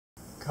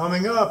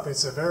Coming up,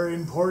 it's a very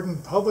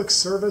important public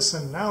service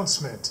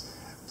announcement.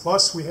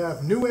 Plus, we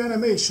have new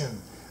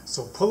animation.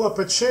 So pull up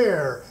a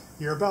chair.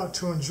 You're about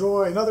to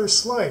enjoy another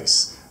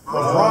slice of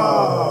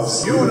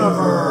Rob's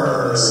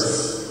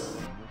Universe.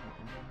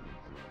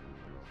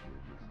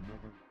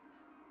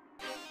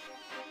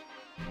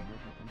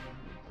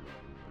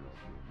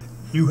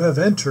 You have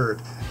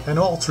entered an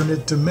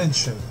alternate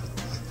dimension,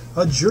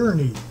 a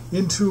journey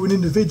into an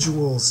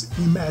individual's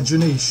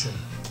imagination,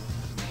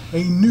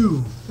 a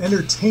new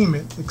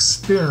entertainment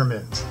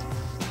experiment.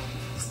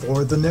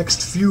 For the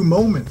next few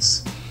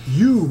moments,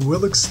 you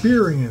will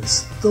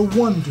experience the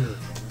wonder,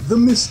 the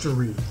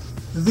mystery,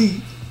 the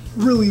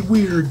really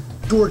weird,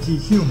 dorky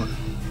humor.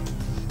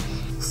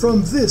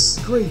 From this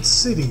great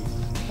city,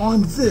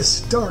 on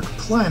this dark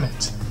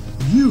planet,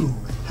 you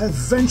have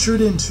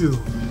ventured into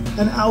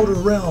an outer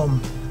realm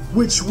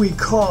which we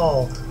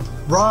call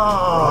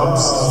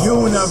Rob's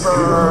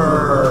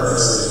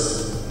Universe.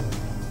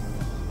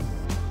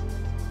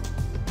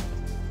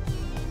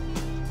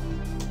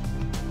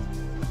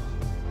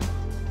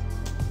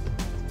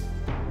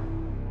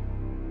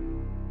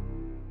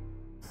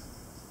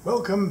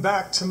 Welcome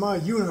back to my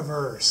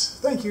universe.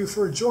 Thank you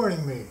for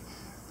joining me.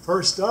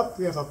 First up,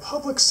 we have a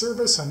public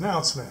service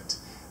announcement.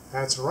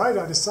 That's right,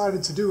 I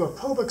decided to do a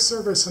public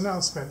service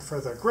announcement for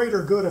the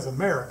greater good of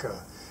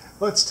America.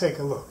 Let's take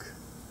a look.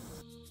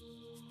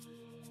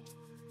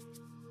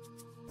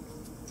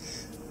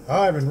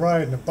 I've been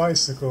riding a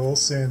bicycle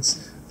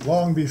since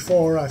long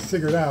before I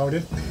figured out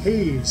it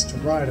pays to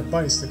ride a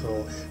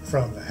bicycle,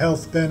 from the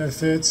health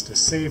benefits to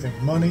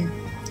saving money.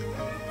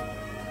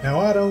 Now,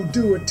 I don't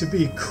do it to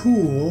be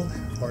cool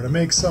or to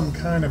make some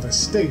kind of a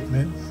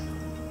statement.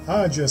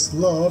 I just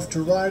love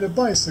to ride a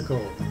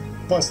bicycle.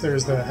 Plus,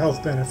 there's the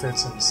health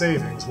benefits and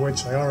savings,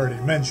 which I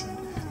already mentioned.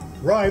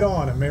 Ride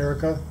on,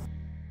 America.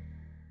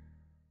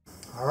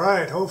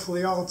 Alright,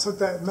 hopefully y'all took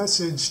that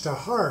message to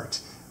heart.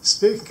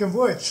 Speaking of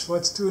which,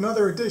 let's do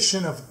another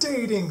edition of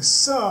Dating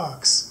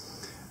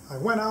Sucks. I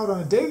went out on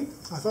a date.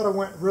 I thought it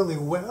went really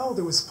well.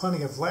 There was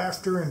plenty of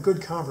laughter and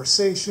good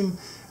conversation.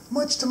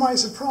 Much to my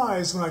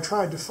surprise, when I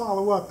tried to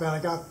follow up and I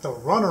got the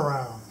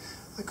runaround.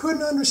 I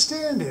couldn't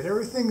understand it.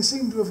 Everything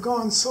seemed to have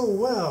gone so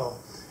well.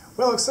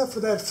 Well, except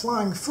for that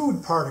flying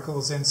food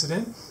particles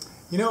incident.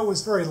 You know, it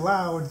was very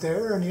loud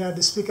there, and you had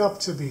to speak up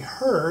to be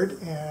heard,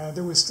 and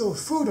there was still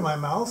food in my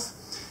mouth.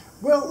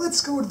 Well,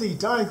 let's go to the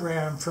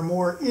diagram for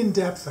more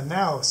in-depth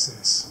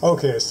analysis.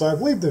 Okay, so I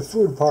believe the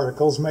food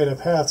particles made a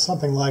path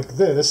something like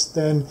this,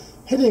 then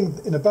hitting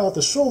in about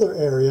the shoulder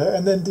area,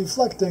 and then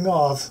deflecting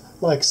off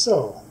like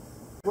so.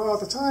 Well,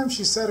 at the time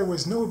she said it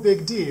was no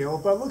big deal,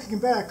 but looking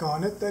back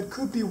on it, that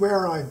could be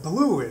where I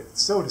blew it,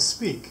 so to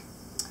speak.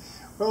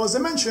 Well, as I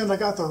mentioned, I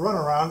got the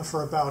runaround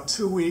for about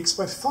 2 weeks,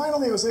 but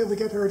finally I was able to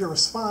get her to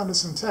respond to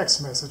some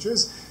text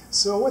messages,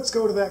 so let's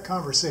go to that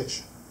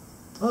conversation.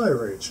 Hi,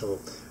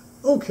 Rachel.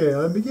 Okay,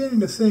 I'm beginning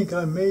to think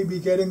I may be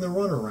getting the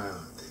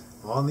runaround.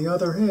 On the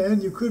other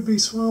hand, you could be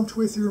swamped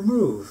with your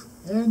move,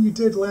 and you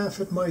did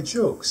laugh at my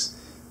jokes.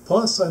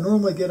 Plus, I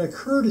normally get a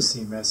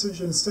courtesy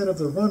message instead of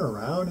the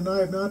runaround, and I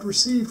have not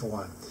received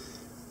one.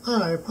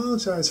 I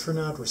apologize for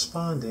not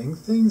responding.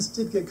 Things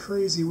did get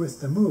crazy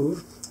with the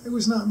move. It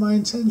was not my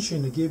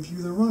intention to give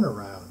you the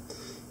runaround.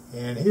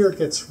 And here it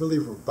gets really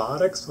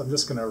robotic, so I'm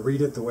just going to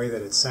read it the way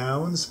that it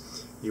sounds.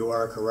 You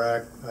are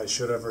correct. I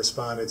should have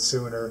responded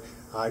sooner.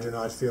 I do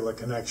not feel a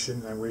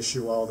connection. I wish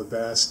you all the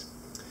best.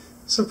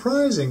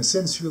 Surprising,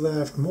 since you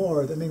laughed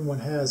more than anyone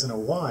has in a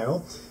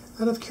while.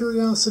 Out of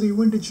curiosity,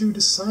 when did you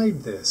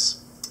decide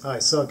this? I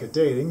suck at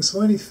dating,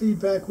 so any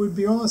feedback would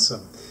be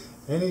awesome.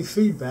 Any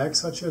feedback,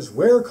 such as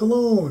wear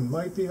cologne,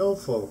 might be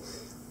helpful.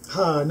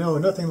 No,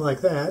 nothing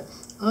like that.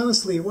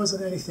 Honestly, it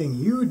wasn't anything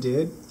you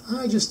did.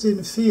 I just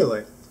didn't feel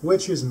it,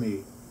 which is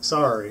me.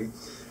 Sorry.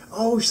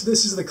 Oh, so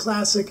this is the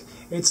classic,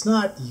 it's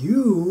not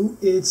you,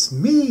 it's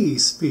me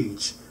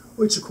speech,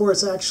 which of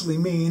course actually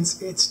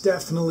means it's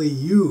definitely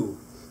you,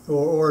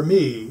 or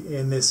me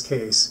in this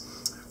case.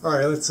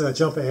 Alright, let's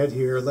jump ahead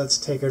here. Let's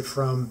take it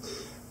from,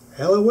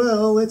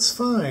 LOL, it's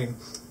fine.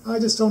 I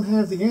just don't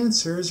have the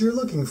answers you're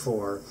looking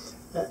for.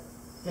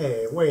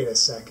 Hey, wait a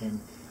second.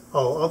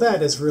 Oh,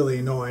 that is really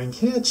annoying.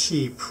 Can't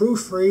she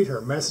proofread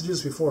her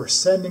messages before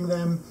sending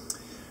them?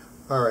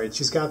 Alright,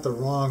 she's got the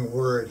wrong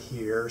word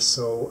here,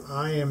 so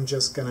I am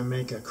just going to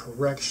make a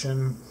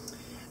correction.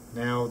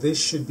 Now, this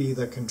should be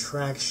the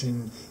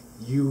contraction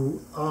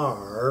you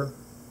are,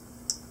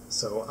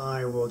 so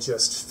I will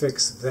just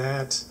fix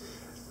that.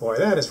 Boy,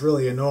 that is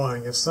really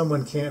annoying. If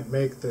someone can't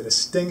make the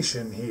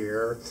distinction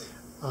here,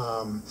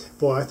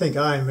 boy, I think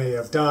I may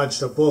have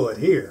dodged a bullet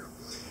here.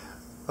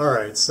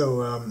 Alright,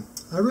 so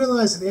I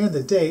realized at the end of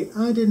the date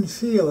I didn't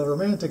feel a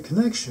romantic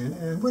connection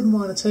and wouldn't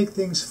want to take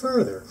things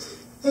further.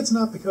 It's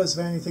not because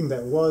of anything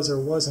that was or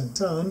wasn't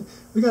done.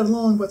 We got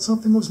along, but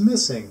something was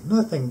missing.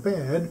 Nothing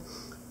bad.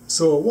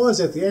 So it was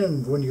at the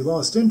end when you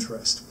lost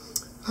interest.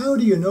 How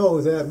do you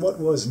know that what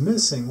was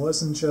missing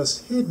wasn't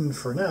just hidden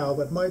for now,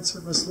 but might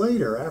surface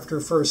later after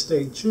first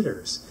date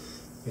jitters?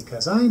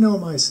 Because I know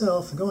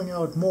myself going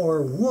out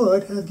more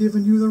would have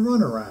given you the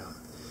runaround.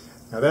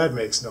 Now that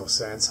makes no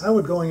sense. How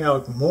would going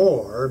out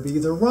more be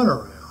the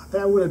runaround?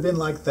 That would have been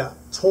like the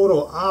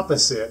total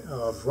opposite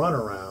of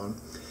runaround.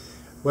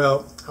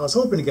 Well, I was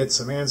hoping to get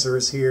some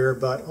answers here,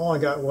 but all I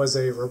got was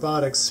a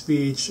robotic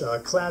speech, a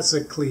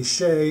classic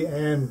cliche,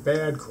 and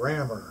bad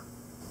grammar.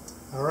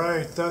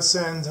 Alright, thus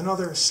ends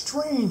another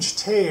strange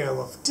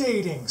tale of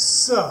dating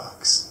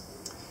sucks.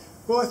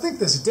 Well, I think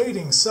this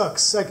dating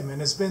sucks segment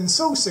has been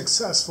so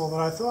successful that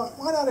I thought,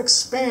 why not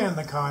expand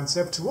the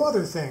concept to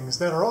other things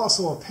that are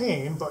also a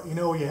pain, but you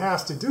know you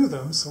have to do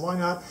them, so why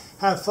not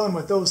have fun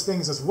with those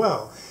things as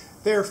well?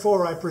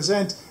 Therefore, I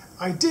present,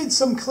 I did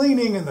some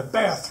cleaning in the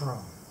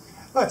bathroom.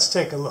 Let's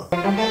take a look.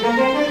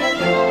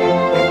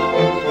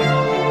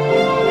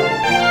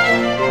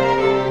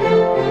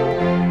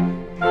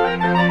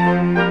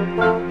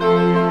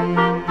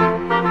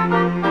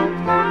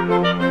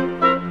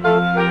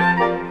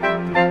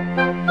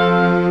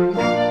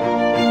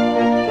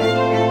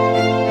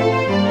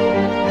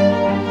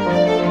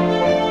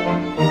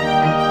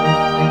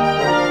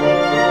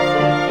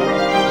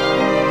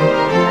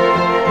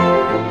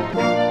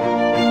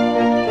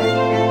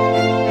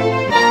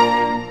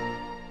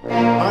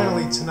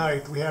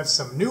 Tonight we have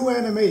some new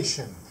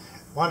animation.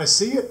 Want to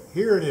see it?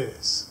 Here it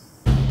is.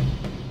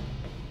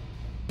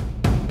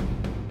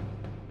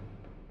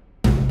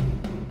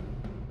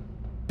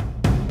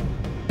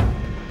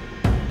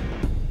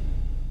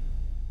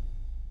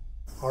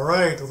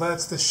 Alright, well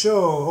that's the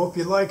show. Hope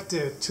you liked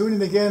it. Tune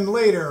in again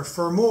later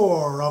for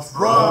more of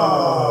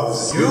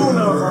Rob's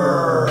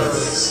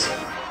Universe.